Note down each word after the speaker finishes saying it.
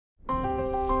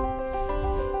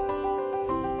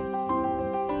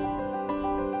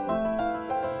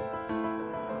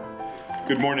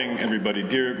Good morning, everybody.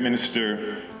 Dear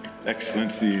Minister,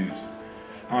 Excellencies,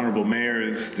 Honorable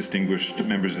Mayors, distinguished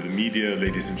members of the media,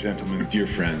 ladies and gentlemen, dear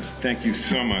friends, thank you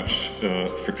so much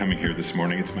for coming here this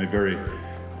morning. It's my very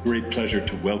great pleasure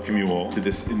to welcome you all to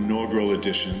this inaugural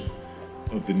edition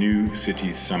of the New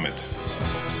Cities Summit.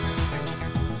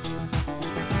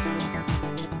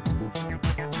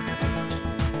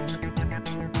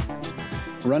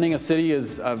 Running a city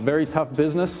is a very tough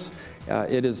business.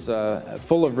 It is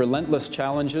full of relentless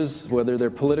challenges, whether they're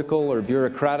political or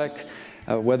bureaucratic,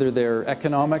 whether they're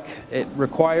economic. It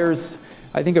requires,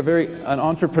 I think, an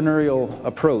entrepreneurial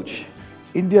approach.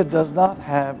 India does not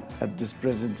have, at this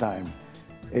present time,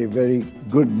 a very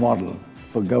good model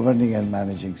for governing and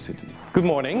managing cities. Good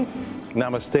morning.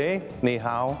 Namaste. Ni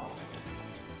hao.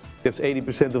 That's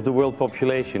 80% of the world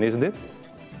population, isn't it?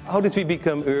 How did we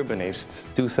become urbanists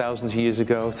 2,000 years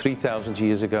ago, 3,000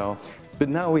 years ago? But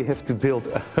now we have to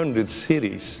build 100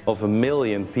 cities of 1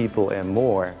 million people and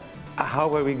more.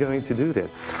 How are we going to do that?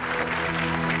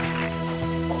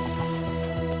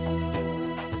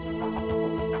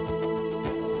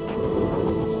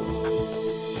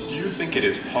 Do you think it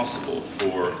is possible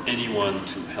for anyone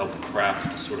to help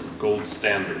craft a sort of gold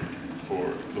standard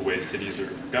for the way cities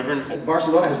are governed?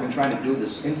 Barcelona has been trying to do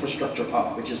this infrastructure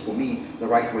hub, which is, for me, the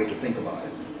right way to think about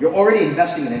it. You're already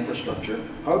investing in infrastructure.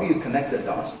 How do you connect the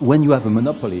dots? When you have a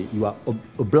monopoly, you are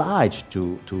obliged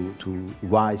to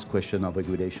raise question of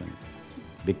regulation,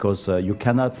 because you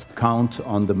cannot count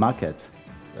on the market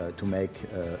to make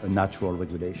a natural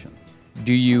regulation.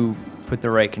 Do you put the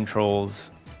right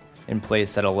controls in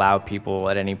place that allow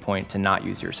people at any point to not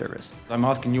use your service? I'm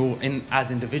asking you as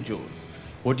individuals,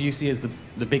 what do you see as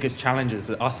the biggest challenges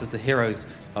that us as the heroes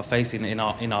are facing in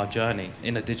our journey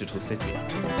in a digital city?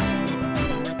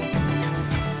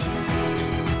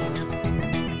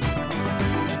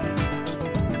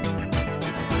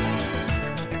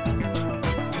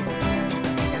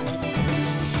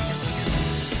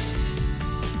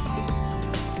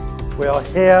 We are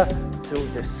here to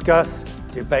discuss,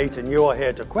 debate, and you are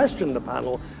here to question the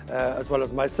panel, as well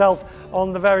as myself,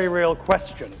 on the very real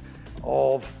question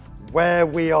of where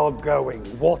we are going,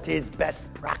 what is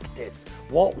best practice,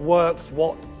 what works,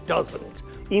 what doesn't.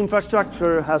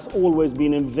 Infrastructure has always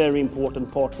been a very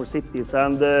important part for cities,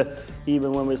 and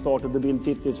even when we started to build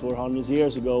cities 400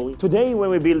 years ago. Today,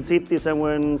 when we build cities and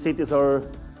when cities are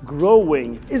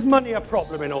growing. Is money a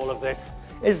problem in all of this?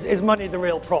 Is money the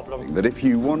real problem? That if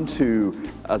you want to,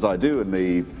 as I do and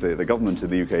the government of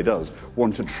the UK does,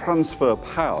 want to transfer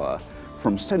power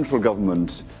from central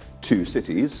government to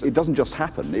cities, it doesn't just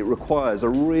happen. It requires a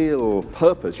real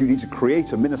purpose. You need to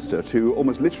create a minister to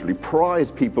almost literally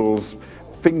prise people's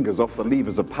fingers off the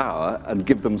levers of power and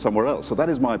give them somewhere else. So that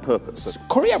is my purpose.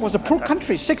 Korea was a poor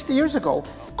country 60 years ago.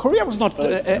 Korea was not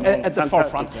at the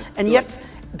forefront. And yet,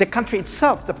 the country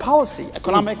itself, the policy,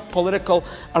 economic, political,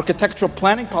 architectural,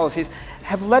 planning policies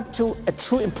have led to a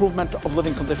true improvement of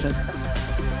living conditions.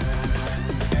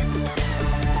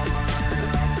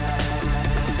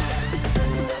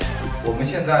 我们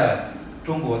现在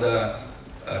中国的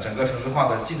整个城市化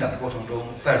的进展的过程中，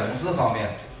在融资方面、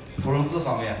投融资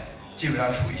方面，基本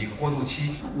上处于一个过渡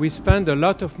期。We spend a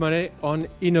lot of money on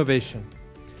innovation.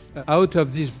 Out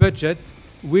of this budget,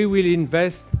 we will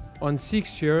invest on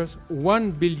 6 years,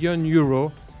 €1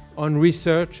 billion on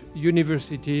research,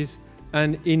 universities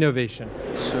and innovation.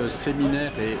 Ce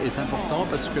séminaire est important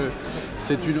parce que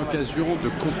c'est une occasion de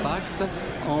contact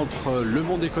entre le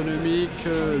monde économique,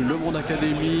 le monde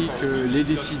académique, les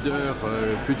décideurs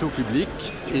plutôt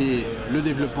publics, et le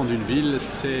développement d'une ville,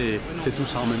 c'est tout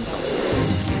ça en même temps.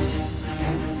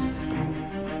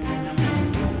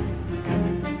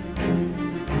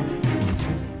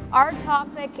 Our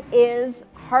topic is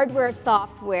hardware,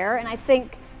 software, and I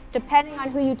think depending on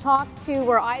who you talk to,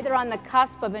 we're either on the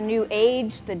cusp of a new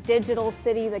age, the digital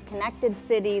city, the connected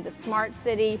city, the smart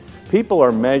city. People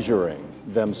are measuring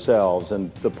themselves,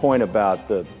 and the point about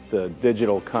the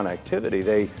digital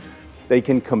connectivity, they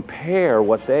can compare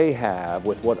what they have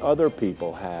with what other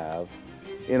people have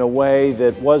in a way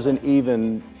that wasn't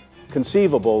even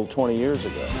conceivable 20 years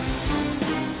ago.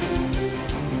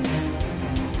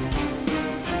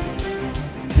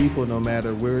 People, no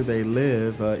matter where they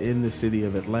live in the city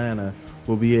of Atlanta,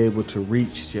 will be able to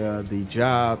reach the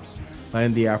jobs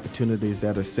and the opportunities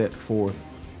that are set forth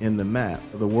in the map.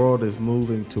 The world is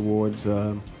moving towards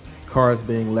cars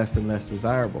being less and less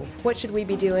desirable. What should we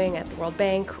be doing at the World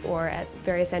Bank or at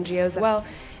various NGOs? Well,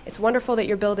 it's wonderful that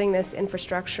you're building this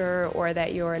infrastructure or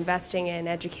that you're investing in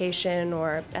education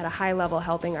or at a high level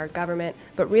helping our government,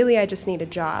 but really I just need a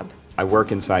job. I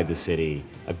work inside the city.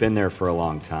 I've been there for a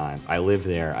long time. I live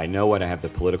there. I know what I have the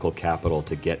political capital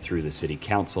to get through the city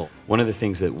council. One of the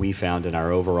things that we found in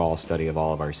our overall study of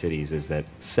all of our cities is that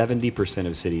 70%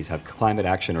 of cities have climate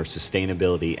action or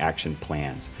sustainability action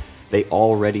plans. They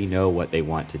already know what they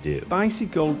want to do.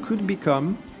 Bicycle could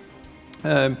become,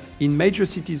 in major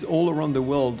cities all around the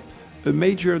world, a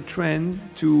major trend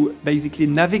to basically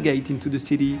navigate into the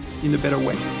city in a better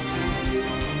way.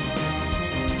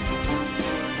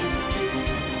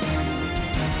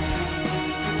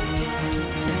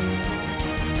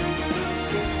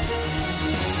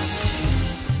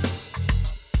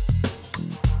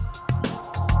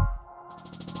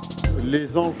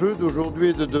 Les enjeux d'aujourd'hui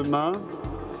et de demain,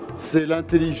 c'est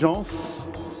l'intelligence,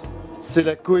 c'est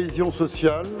la cohésion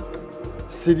sociale,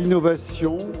 c'est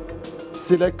l'innovation,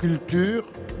 c'est la culture.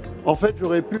 En fait,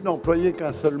 j'aurais pu n'employer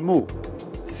qu'un seul mot,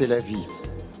 c'est la vie.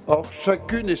 Or,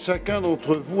 chacune et chacun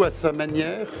d'entre vous, à sa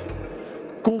manière,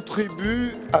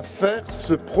 contribue à faire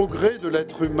ce progrès de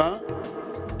l'être humain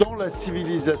dans la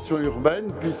civilisation urbaine,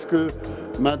 puisque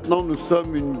maintenant nous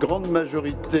sommes une grande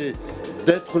majorité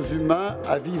d'êtres humains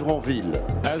à vivre en ville.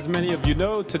 As many of you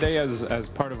know, today as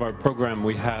part of our program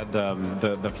we had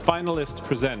the finalists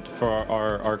present for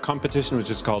our competition,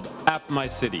 which is called App My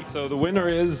City. So the winner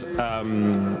is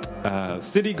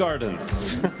City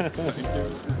Gardens.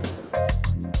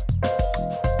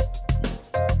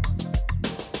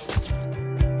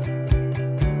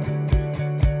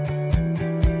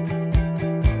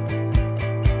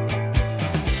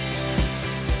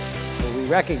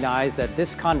 Recognize that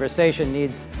this conversation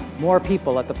needs more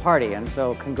people at the party, and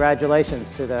so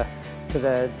congratulations to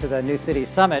the New City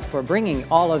Summit for bringing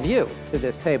all of you to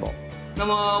this table. 那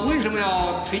么为什么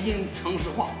要推进城市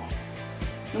化？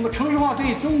那么城市化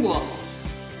对中国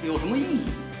有什么意义？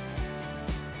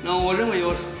那我认为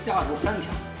有下述3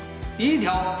条。第一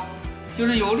条就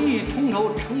是有利于统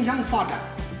筹城乡发展。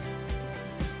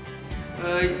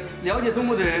了解中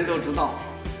国的人都知道，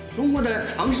中国的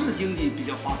城市经济比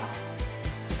较发达。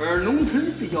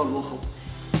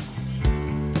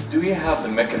 Do you have the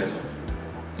mechanism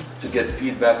to get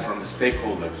feedback from the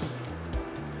stakeholders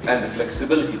and the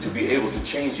flexibility to be able to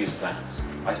change these plans?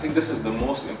 I think this is the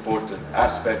most important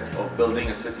aspect of building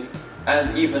a city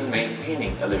and even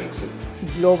maintaining a living city.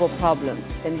 Global problems,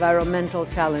 environmental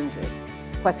challenges,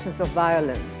 questions of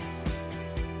violence.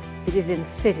 It is in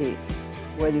cities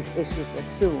where these issues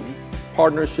assume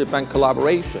partnership and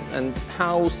collaboration, and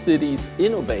how cities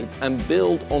innovate and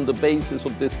build on the basis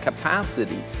of this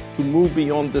capacity to move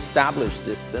beyond established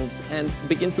systems and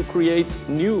begin to create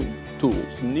new tools,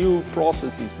 new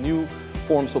processes, new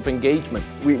forms of engagement.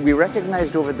 We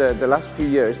recognized over the last few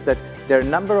years that there are a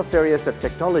number of areas of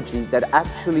technology that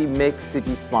actually make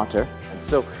cities smarter.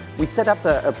 So we set up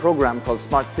a program called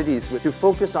Smart Cities to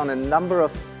focus on a number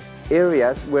of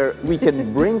areas where we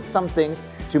can bring something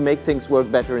to make things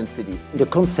work better in cities. The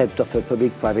concept of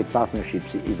public-private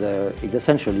partnerships is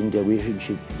essential in the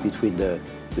relationship between the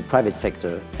private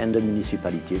sector and the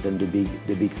municipalities and the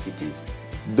big cities.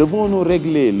 Devons-nous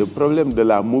régler le problème de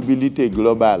la mobilité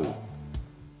globale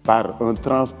par un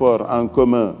transport en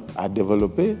commun à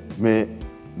développer, mais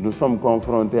nous sommes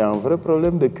confrontés à un vrai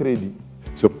problème de crédit.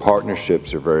 So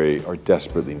partnerships are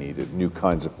desperately needed, new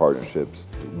kinds of partnerships.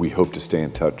 We hope to stay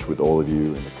in touch with all of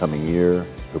you in the coming year.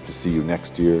 Hope to see you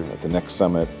next year at the next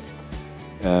summit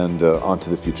and on to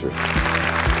the future.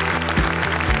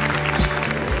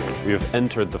 We have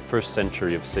entered the first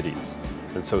century of cities,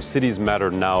 and so cities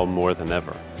matter now more than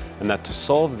ever. And that to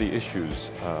solve the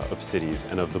issues of cities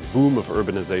and of the boom of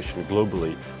urbanization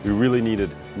globally, we really needed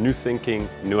new thinking,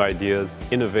 new ideas,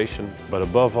 innovation, but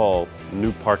above all,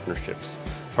 new partnerships.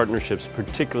 Partnerships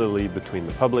particularly between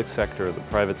the public sector, the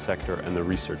private sector, and the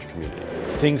research community.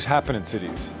 Things happen in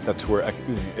cities. That's where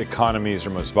economies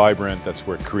are most vibrant, that's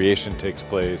where creation takes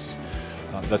place,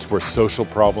 that's where social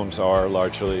problems are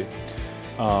largely.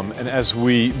 And as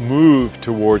we move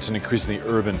towards an increasingly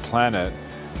urban planet,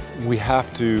 we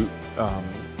have to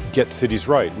get cities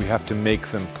right. We have to make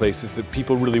them places that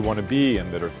people really want to be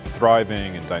and that are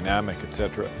thriving and dynamic,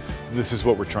 etc. This is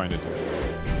what we're trying to do.